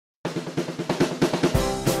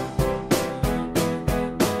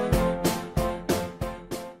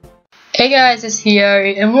Hey guys, it's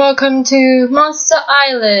here, and welcome to Monster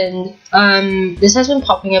Island. This has been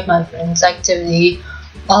popping up my friend's activity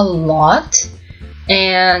a lot,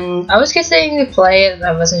 and I was considering to play it, and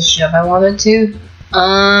I wasn't sure if I wanted to.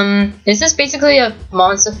 This is basically a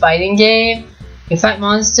monster fighting game. You fight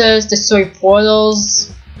monsters, destroy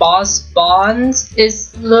portals, boss spawns.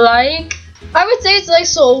 It's like, I would say it's like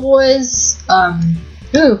Soul Wars,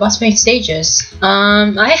 boss fight stages.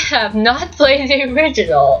 I have not played the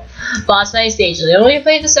original boss fight stages. I only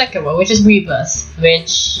played the second one, which is Rebirth,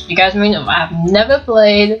 which you guys may know. I have never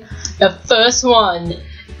played the first one.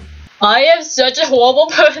 I am such a horrible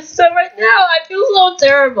person right now. I feel so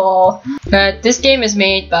terrible. This game is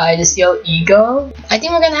made by the Seal Ego. I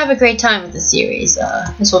think we're gonna have a great time with the series.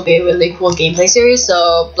 This will be a really cool gameplay series.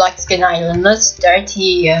 So, Black Skin Island. Let's start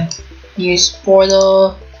here. Use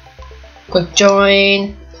portal. Quick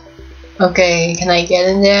join. Okay, can I get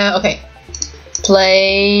in there? Okay.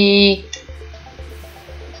 Play.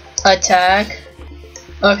 Attack.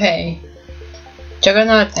 Okay.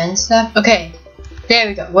 Juggernaut and stuff. Okay. There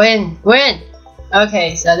we go. Win.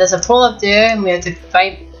 Okay, so there's a pool up there and we have to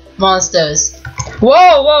fight monsters. Whoa.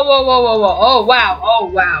 Oh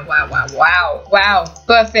wow.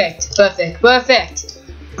 Perfect.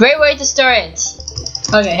 Great way to start.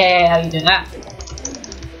 Okay, hey, how you doing?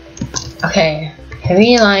 Okay, can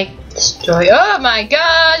we like destroy? Oh my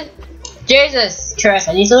god! Jesus Christ,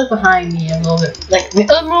 I need to look behind me a little bit, like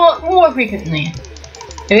more frequently.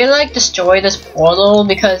 Can we like destroy this portal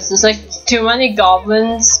because there's like too many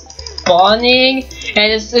goblins spawning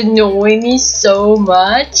and it's annoying me so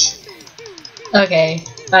much? Okay,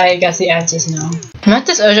 I guess the answer is no. I'm at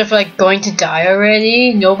this urge of like going to die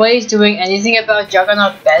already. Nobody's doing anything about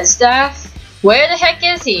Juggernaut Bedstaff. Where the heck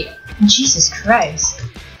is he? Jesus Christ.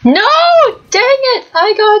 No! Dang it!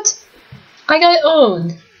 I got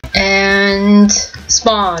owned. And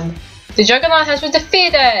spawn. The Juggernaut has been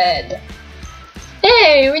defeated!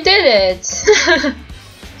 Hey, we did it!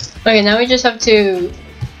 Okay, now we just have to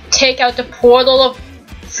take out the portal of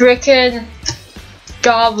frickin'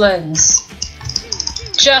 goblins.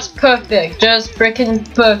 Just perfect. Just frickin'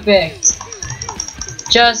 perfect.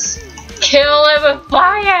 Just kill him with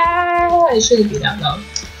fire! It shouldn't be that long.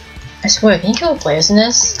 I swear, can you kill players in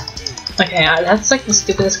this? Okay, that's like the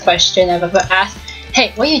stupidest question I've ever asked.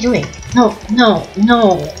 Hey, what are you doing? No,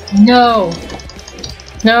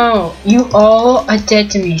 you all are dead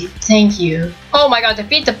to me. Thank you. Oh my god,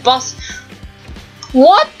 defeat the boss.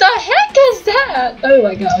 What the heck is that? Oh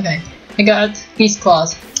my god, okay. I got Beast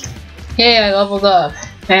Claws. Yay, I leveled up.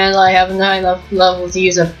 And I have 9 level to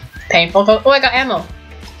use a painful code. Oh, I got ammo.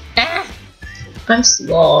 Ah! I'm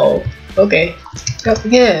slow. Okay.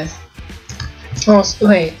 Give. Oh,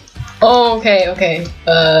 wait. Oh, okay.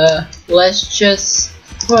 Let's just...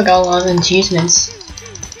 Oh, I got a lot of achievements.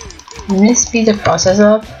 Let me speed the process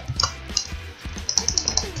up.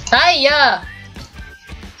 Hiya!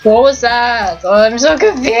 What was that? Oh, I'm so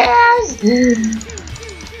confused!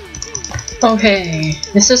 Okay.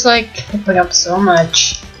 This is like putting up so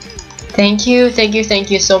much. Thank you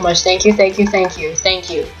so much. Thank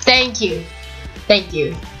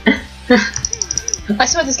you. I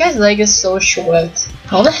swear this guy's leg is so short.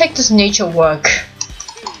 How the heck does nature work?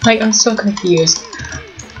 Like, I'm so confused.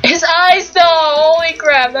 His eyes though! Holy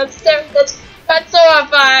crap, that's so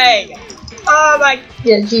horrifying! Oh my,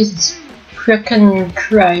 yeah, Jesus frickin'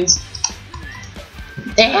 Christ.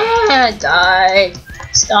 Die!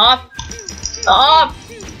 Stop! No!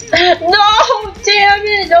 Damn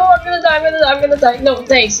it! No, I'm gonna die. No,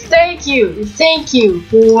 thanks. Thank you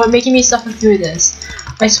for making me suffer through this.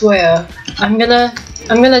 I swear, I'm gonna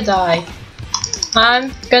die.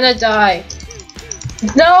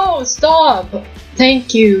 No, stop!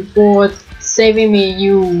 Thank you for saving me,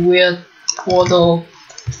 you weird portal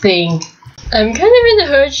thing. I'm kind of in the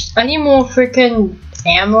urge. I need more freaking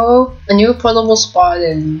ammo. A new portal will spawn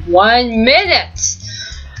in 1 minute.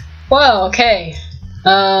 Well, okay.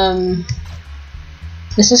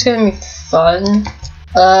 This is gonna be fun.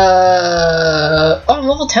 Oh, I'm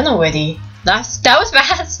level 10 already. That was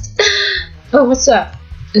fast. Oh, what's that?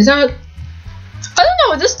 Is that? I don't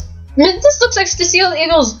know. This looks like the Seal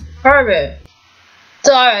Eagle's hermit. It's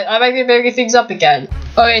alright. I might be making things up again.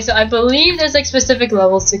 Okay, so I believe there's like specific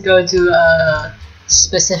levels to go to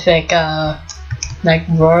specific like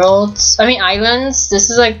worlds. I mean islands. This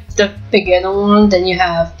is like the beginner one. Then you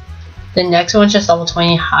have the next one just level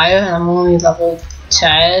 20 higher, and I'm only level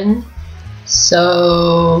 10.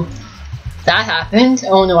 So that happened.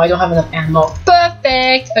 Oh no, I don't have enough ammo.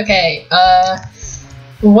 Perfect! Okay,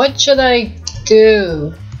 what should I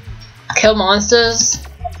do? Kill monsters?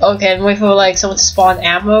 Okay, and wait for like someone to spawn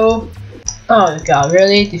ammo. Oh god,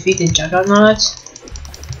 really? Defeated Juggernaut?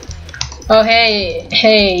 Oh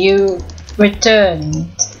hey, you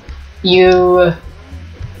returned. You,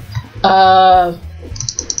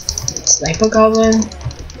 Sniper Goblin?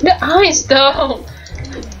 The eyes though!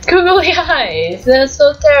 Googly eyes! They're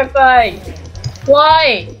so terrifying!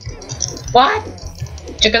 Why? What?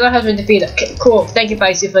 Juggernaut has been defeated. Okay, cool. Thank you,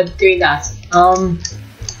 Pisces, for doing that.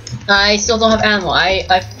 I still don't have ammo. I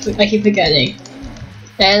keep forgetting.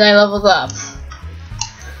 And I leveled up.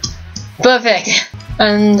 Perfect!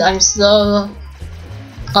 And I'm still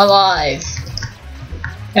alive.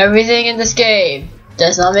 Everything in this game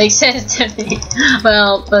does not make sense to me.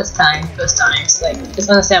 Well, first times. Like, it's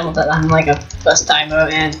understandable that I'm like a first timer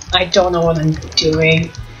and I don't know what I'm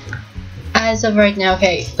doing. As of right now,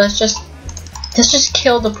 okay, let's just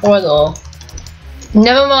kill the portal.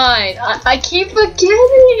 Never mind. I keep forgetting.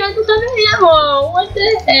 I don't have ammo. What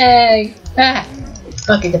the heck? Ah.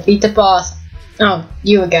 Okay, defeat the boss. Oh,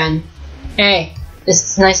 you again. Hey,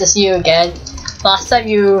 it's nice to see you again. Last time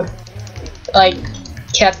you like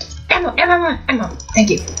kept ammo. Thank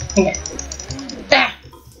you. Okay. Ah.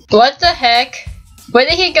 What the heck? Where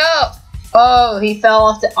did he go? Oh, he fell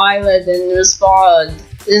off the island and respawned.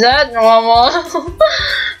 Is that normal?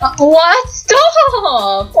 What?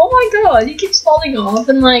 Stop! Oh my god, he keeps falling off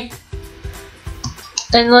and like,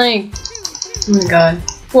 oh my god.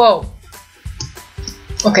 Whoa.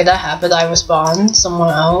 Okay, that happened. I respawned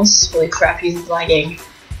somewhere else. Holy crap, he's lagging.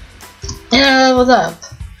 And I leveled up.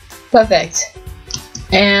 Perfect.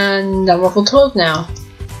 And I'm level 12 now.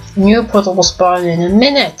 New portal will spawn in a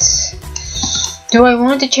minute. Do I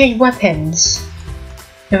want to change weapons?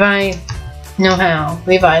 If I know how.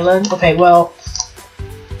 Leave island? Okay, well,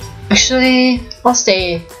 actually, I'll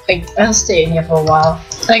stay in here for a while.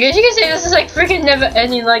 I guess you can say this is like freaking never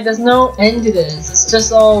ending, like there's no end to this. It's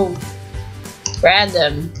just all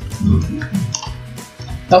random.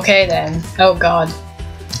 Okay then. Oh god.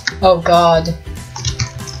 Oh god.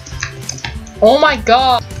 Oh my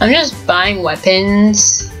god. I'm just buying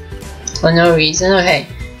weapons for no reason. Okay.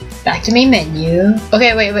 Back to main menu.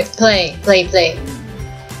 Okay, wait, play.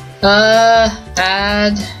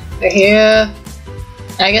 Add right here.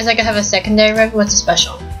 I guess I could have a secondary weapon. What's a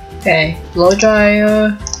special? Okay, blow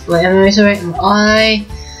dryer, wait, MI.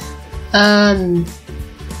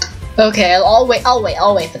 Okay, I'll wait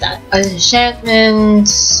for that.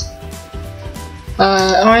 Enchantments,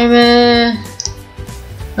 armor.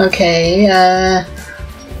 Okay,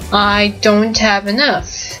 I don't have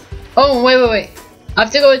enough. Oh, wait. I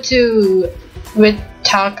have to go to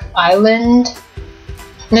Ritak Island.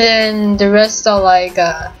 And then the rest are like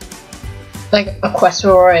a quest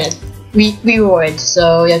reward,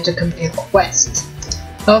 so you have to complete a quest.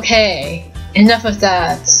 Okay, enough of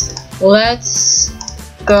that. Let's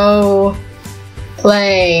go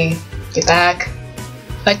play. Get back.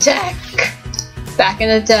 Attack! Back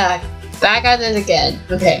and attack. Back at it again.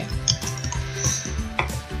 Okay.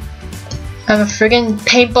 I have a friggin'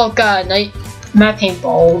 paintball gun. Not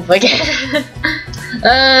paintball again.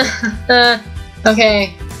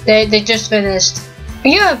 Okay. They just finished.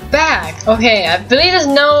 You're back! Okay, I believe there's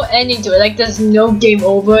no ending to it. Like, there's no game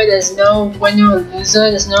over, there's no winner or loser,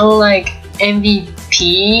 there's no, like,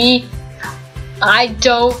 MVP. I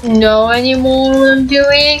don't know anymore what I'm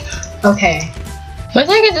doing. Okay. Let's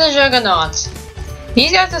take it to the Juggernaut.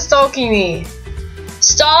 These guys are stalking me.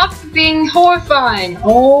 Stop being horrifying.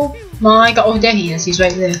 Oh my god. Oh, there he is. He's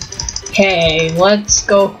right there. Okay, let's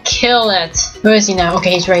go kill it. Where is he now?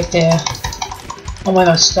 Okay, he's right there. Oh my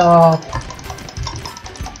god, stop.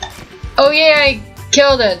 Oh yeah, I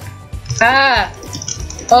killed it. Ah.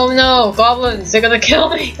 Oh no, goblins, they're gonna kill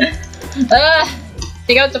me. Ah.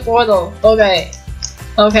 Take out the portal. Okay.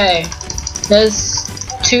 Okay. There's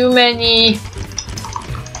too many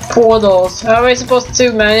portals. How am I supposed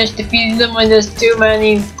to manage defeating them when there's too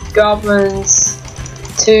many goblins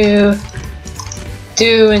to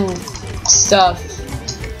do and stuff?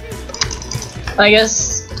 I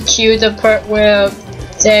guess cue the part where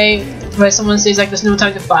someone says like there's no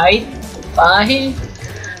time to fight. I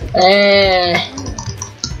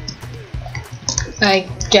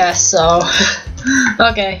guess so.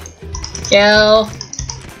 Okay. Kill.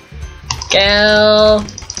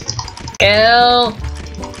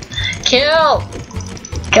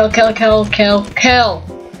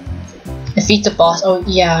 Defeat the boss. Oh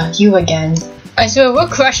yeah, you again. I swear we're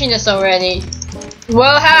crushing this already.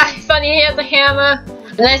 Well, ha! Funny, he has a hammer,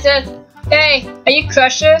 and I said, "Hey, are you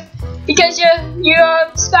Crusher? Because you're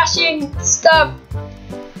smashing stuff."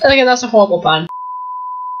 Okay, that's a horrible pun.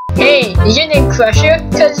 Hey, is your name Crusher?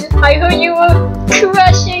 Cause I heard you were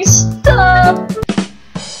crushing stuff.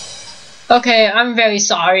 Okay, I'm very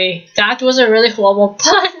sorry. That was a really horrible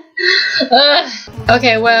pun.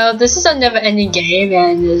 Okay, well, this is a never-ending game,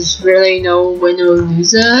 and there's really no winner or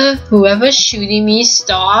loser. Whoever's shooting me,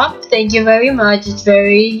 stop. Thank you very much. It's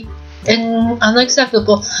very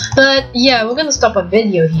unacceptable. But yeah, we're gonna stop a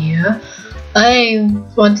video here. I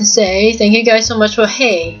want to say thank you guys so much for.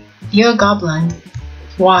 Hey, you're a goblin.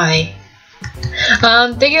 Why?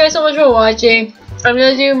 Thank you guys so much for watching. I'm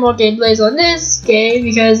gonna do more gameplays on this game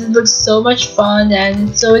because it looks so much fun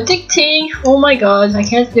and so addicting. Oh my god, I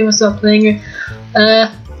can't see myself playing it.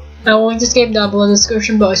 I will link this game down below in the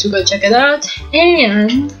description box, so go check it out.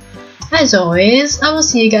 And as always, I will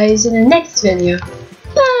see you guys in the next video.